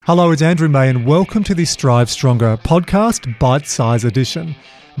Hello, it's Andrew May and welcome to the Strive Stronger podcast, bite-size edition.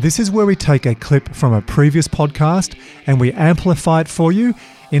 This is where we take a clip from a previous podcast and we amplify it for you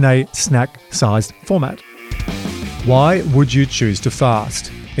in a snack-sized format. Why would you choose to fast?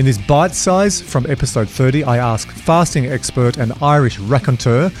 In this bite-size from episode 30, I ask fasting expert and Irish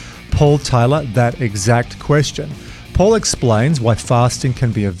raconteur Paul Taylor that exact question. Paul explains why fasting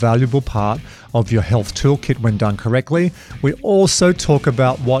can be a valuable part of your health toolkit when done correctly. We also talk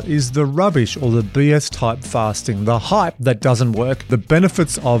about what is the rubbish or the BS type fasting, the hype that doesn't work. The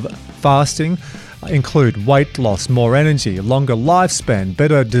benefits of fasting include weight loss, more energy, longer lifespan,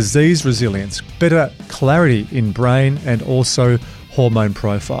 better disease resilience, better clarity in brain, and also hormone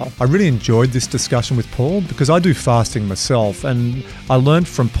profile. I really enjoyed this discussion with Paul because I do fasting myself and I learned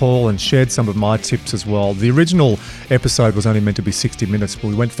from Paul and shared some of my tips as well. The original episode was only meant to be 60 minutes, but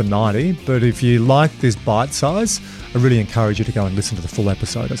we went for 90. But if you like this bite size, I really encourage you to go and listen to the full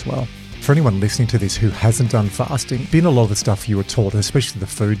episode as well. For anyone listening to this who hasn't done fasting, been a lot of the stuff you were taught, especially the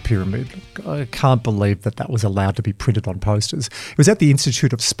food pyramid, I can't believe that was allowed to be printed on posters. It was at the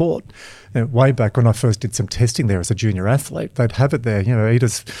Institute of Sport, way back when I first did some testing there as a junior athlete. They'd have it there, eat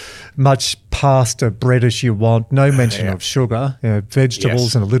as much pasta, bread as you want, no mention of sugar,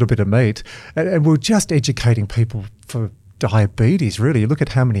 vegetables and a little bit of meat. And we're just educating people for diabetes, really. Look at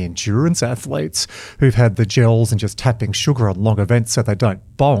how many endurance athletes who've had the gels and just tapping sugar on long events so they don't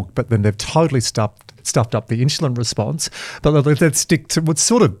bonk, but then they've totally stuffed up the insulin response. But let's stick to what's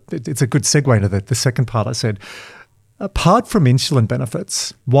it's a good segue into the second part I said. Apart from insulin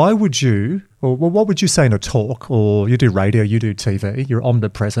benefits, why would you, or what would you say in a talk, or you do radio, you do TV, you're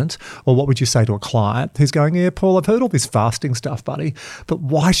omnipresent, or what would you say to a client who's going, yeah, Paul, I've heard all this fasting stuff, buddy, but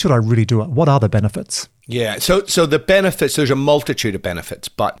why should I really do it? What are the benefits? Yeah, so the benefits, there's a multitude of benefits,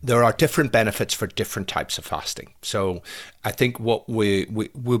 but there are different benefits for different types of fasting. So I think what we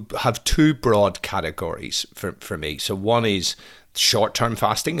have two broad categories for me. So one is short-term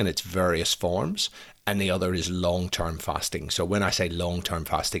fasting in its various forms, and the other is long-term fasting. So when I say long-term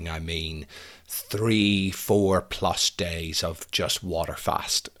fasting, I mean 3-4+ days of just water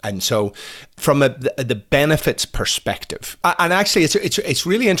fast. And so from the benefits perspective, and actually it's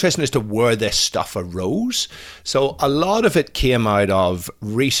really interesting as to where this stuff arose. So a lot of it came out of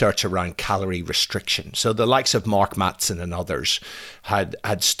research around calorie restriction. So the likes of Mark Mattson and others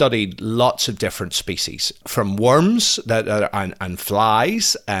had studied lots of different species, from worms and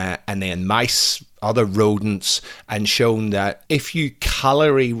flies, and then mice, other rodents, and shown that if you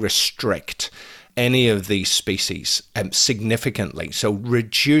calorie restrict any of these species significantly, so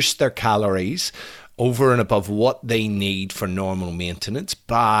reduce their calories over and above what they need for normal maintenance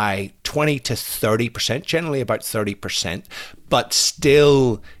by 20 to 30%, generally about 30%, but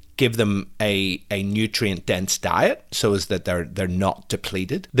still give them a nutrient-dense diet so as that they're not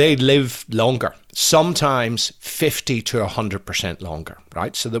depleted, they live longer, sometimes 50 to 100% longer,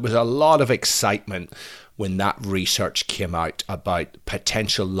 right? So there was a lot of excitement when that research came out about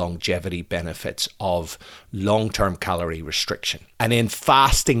potential longevity benefits of long-term calorie restriction. And then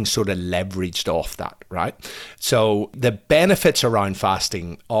fasting sort of leveraged off that, right? So the benefits around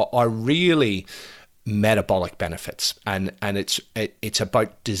fasting are really metabolic benefits, and it's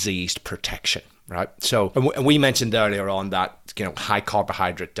about disease protection, right? So and we mentioned earlier on that high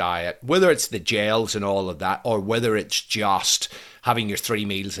carbohydrate diet, whether it's the gels and all of that, or whether it's just having your 3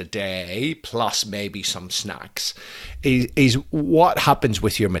 meals a day plus maybe some snacks, is what happens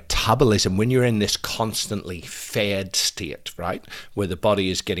with your metabolism when you're in this constantly fed state, right, where the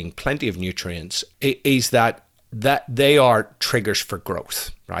body is getting plenty of nutrients, is that they are triggers for growth,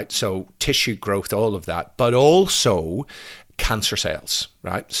 right? So tissue growth, all of that, but also cancer cells,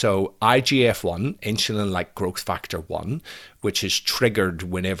 right? So IGF-1, insulin-like growth factor 1, which is triggered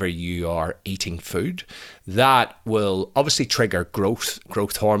whenever you are eating food, that will obviously trigger growth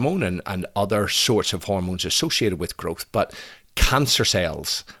hormone and other sorts of hormones associated with growth, but cancer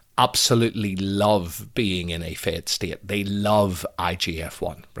cells absolutely love being in a fed state. They love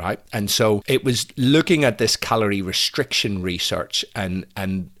IGF-1, right? And so it was looking at this calorie restriction research and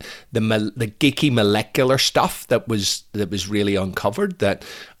the geeky molecular stuff that was really uncovered, that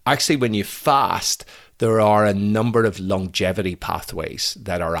actually when you fast, there are a number of longevity pathways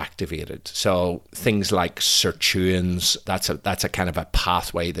that are activated. So things like sirtuins, that's a kind of a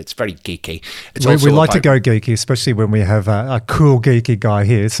pathway that's very geeky. We like to go geeky, especially when we have a cool geeky guy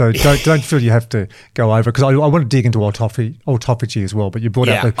here. So don't feel you have to go over, because I want to dig into autophagy as well. But you brought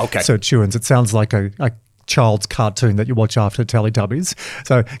out the sirtuins. It sounds like a child's cartoon that you watch after Teletubbies.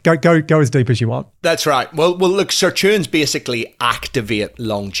 So go as deep as you want. That's right. Well, look, sirtuins basically activate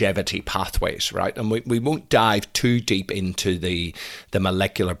longevity pathways, right? And we won't dive too deep into the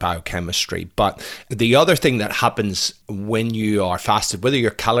molecular biochemistry. But the other thing that happens when you are fasted, whether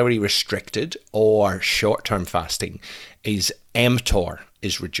you're calorie restricted or short-term fasting, is mTOR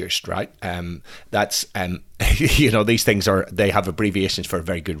is reduced, right? That's, these things they have abbreviations for a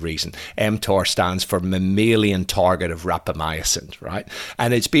very good reason. mTOR stands for mammalian target of rapamycin, right?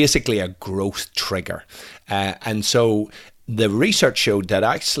 And it's basically a growth trigger. And so the research showed that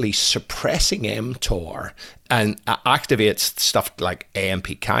actually suppressing mTOR and activates stuff like AMP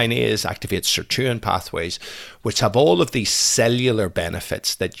kinase, activates sirtuin pathways, which have all of these cellular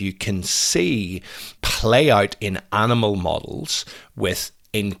benefits that you can see play out in animal models with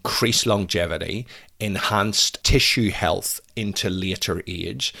increased longevity, enhanced tissue health into later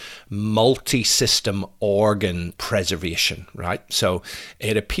age, multi-system organ preservation, right? So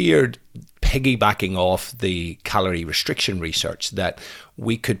it appeared, piggybacking off the calorie restriction research, that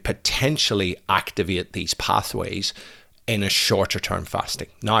we could potentially activate these pathways in a shorter term fasting.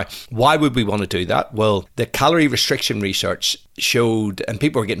 Now, why would we want to do that? Well, the calorie restriction research showed, and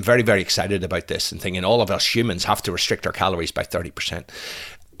people were getting very, very excited about this and thinking all of us humans have to restrict our calories by 30%.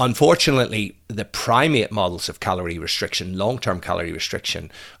 Unfortunately, the primate models of calorie restriction, long-term calorie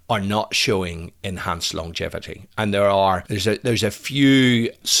restriction, are not showing enhanced longevity. And there's a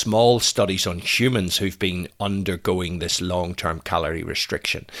few small studies on humans who've been undergoing this long-term calorie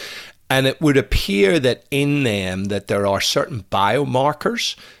restriction. And it would appear that in them that there are certain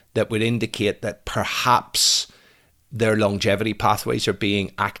biomarkers that would indicate that perhaps their longevity pathways are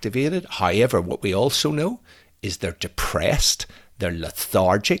being activated. However, what we also know is they're depressed, they're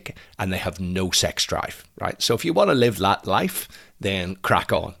lethargic, and they have no sex drive, right? So if you want to live that life, then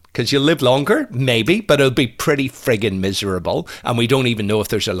crack on. Because you'll live longer, maybe, but it'll be pretty friggin' miserable, and we don't even know if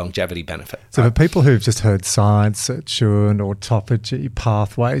there's a longevity benefit. So for people who've just heard science, sirtuin, autophagy,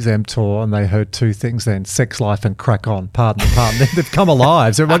 pathways, mTOR, and they heard two things then, sex life and crack on, pardon, they've come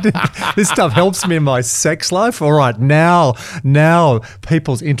alive. So this stuff helps me in my sex life? All right, now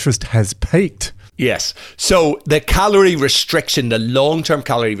people's interest has peaked. Yes. So the calorie restriction, the long-term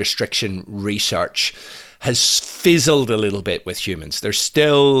calorie restriction research has fizzled a little bit with humans. There's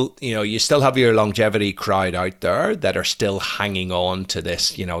still, you still have your longevity crowd out there that are still hanging on to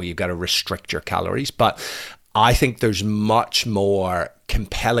this, you've got to restrict your calories. But I think there's much more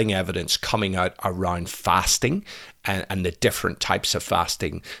compelling evidence coming out around fasting and the different types of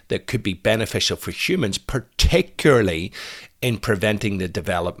fasting that could be beneficial for humans, particularly in preventing the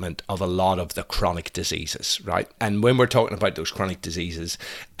development of a lot of the chronic diseases, right? And when we're talking about those chronic diseases,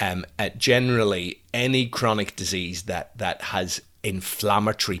 generally any chronic disease that has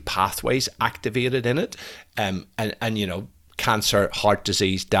inflammatory pathways activated in it, and cancer, heart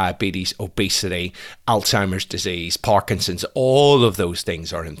disease, diabetes, obesity, Alzheimer's disease, Parkinson's, all of those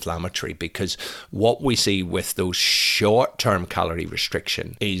things are inflammatory, because what we see with those short-term calorie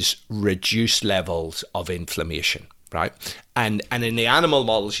restriction is reduced levels of inflammation, right? And in the animal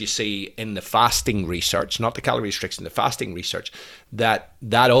models, you see in the fasting research, not the calorie restriction, the fasting research, that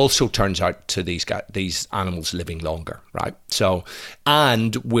also turns out to these animals living longer, right? So,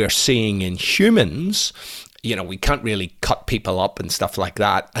 and we're seeing in humans, we can't really cut people up and stuff like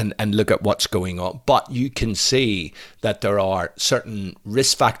that and look at what's going on. But you can see that there are certain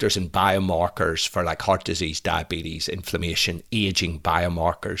risk factors and biomarkers for like heart disease, diabetes, inflammation, aging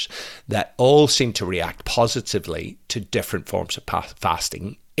biomarkers that all seem to react positively to different forms of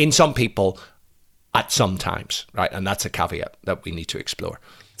fasting in some people at some times, right? And that's a caveat that we need to explore.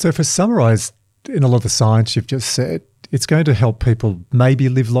 So if I summarise in a lot of the science you've just said, it's going to help people maybe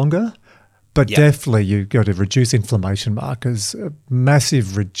live longer, but definitely you got to reduce inflammation markers, a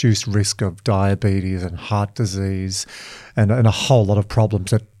massive reduced risk of diabetes and heart disease and a whole lot of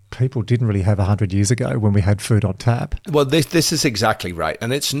problems that people didn't really have 100 years ago when we had food on tap. Well, this is exactly right.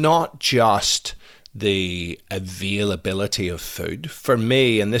 And it's not just the availability of food. For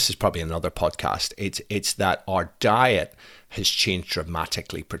me, and this is probably another podcast, it's that our diet has changed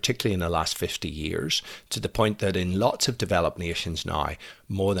dramatically, particularly in the last 50 years, to the point that in lots of developed nations now,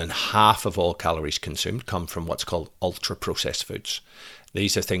 more than half of all calories consumed come from what's called ultra-processed foods.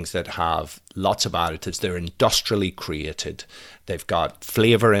 These are things that have lots of additives. They're industrially created. They've got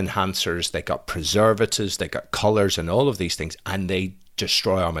flavor enhancers, they've got preservatives, they've got colors and all of these things, and they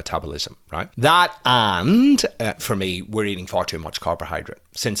destroy our metabolism, right? That, and for me, we're eating far too much carbohydrate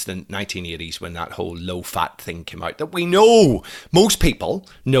since the 1980s, when that whole low fat thing came out that we know, most people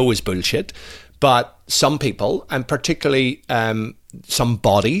know is bullshit, but some people, and particularly some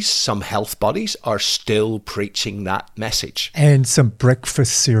bodies, some health bodies, are still preaching that message. And some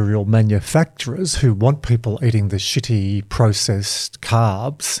breakfast cereal manufacturers who want people eating the shitty processed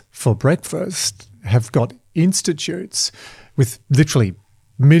carbs for breakfast have got institutes with literally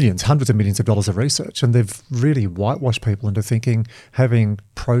millions, hundreds of millions of dollars of research, and they've really whitewashed people into thinking having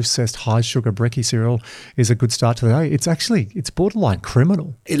processed high sugar brekkie cereal is a good start to the day. It's borderline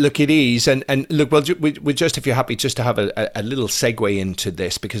criminal. Look, it is. And look, well, we just, if you're happy, just to have a little segue into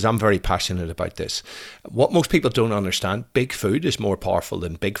this, because I'm very passionate about this. What most people don't understand, big food is more powerful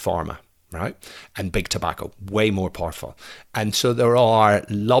than big pharma. Right? And big tobacco, way more powerful. And so there are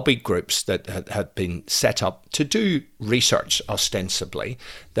lobby groups that have been set up to do research, ostensibly,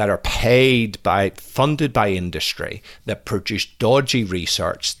 that are funded by industry, that produce dodgy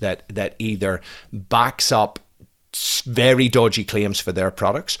research that either backs up very dodgy claims for their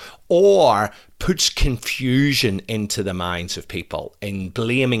products or puts confusion into the minds of people in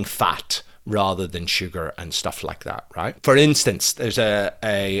blaming fat rather than sugar and stuff like that, right? For instance, there's an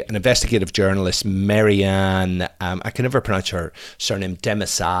investigative journalist, Marianne, I can never pronounce her surname,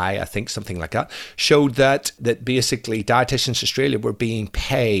 Demasai, I think, something like that, showed that basically Dietitians Australia were being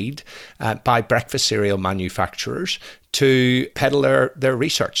paid by breakfast cereal manufacturers to peddle their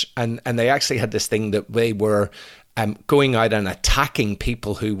research. And they actually had this thing that they were going out and attacking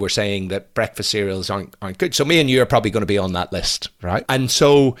people who were saying that breakfast cereals aren't good. So me and you are probably going to be on that list, right? And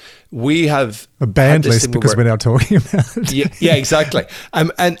so we have a banned list because we're now talking about it. Yeah, exactly.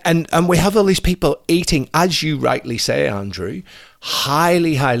 And we have all these people eating, as you rightly say, Andrew,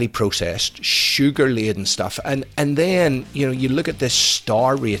 highly processed, sugar-laden stuff. And then, you look at this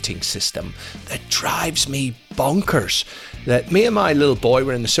star rating system that drives me bonkers. That me and my little boy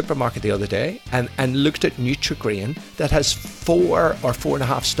were in the supermarket the other day and looked at Nutri-Grain that has 4 or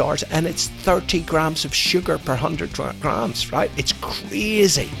 4.5 stars, and it's 30 grams of sugar per 100 grams, right? It's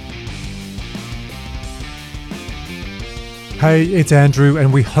crazy. Hey, it's Andrew,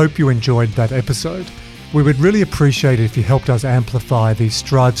 and we hope you enjoyed that episode. We would really appreciate it if you helped us amplify the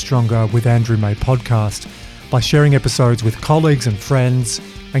Strive Stronger with Andrew May podcast by sharing episodes with colleagues and friends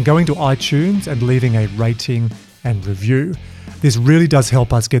and going to iTunes and leaving a rating and review. This really does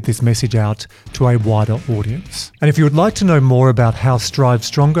help us get this message out to a wider audience. And if you would like to know more about how Strive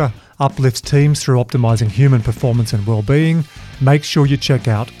Stronger uplifts teams through optimizing human performance and well-being, make sure you check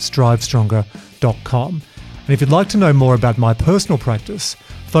out strivestronger.com. And if you'd like to know more about my personal practice,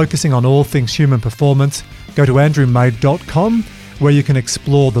 focusing on all things human performance, go to andrewmade.com, where you can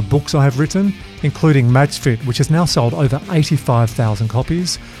explore the books I have written, including MatchFit, which has now sold over 85,000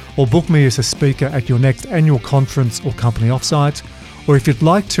 copies, or book me as a speaker at your next annual conference or company offsite. Or if you'd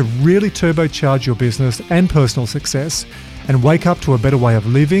like to really turbocharge your business and personal success and wake up to a better way of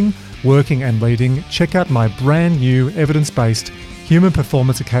living, working and leading, check out my brand new evidence-based Human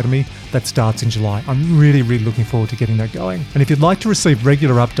Performance Academy that starts in July. I'm really looking forward to getting that going. And if you'd like to receive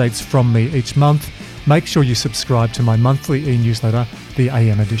regular updates from me each month, make sure you subscribe to my monthly e-newsletter, the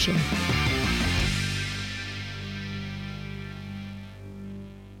AM Edition.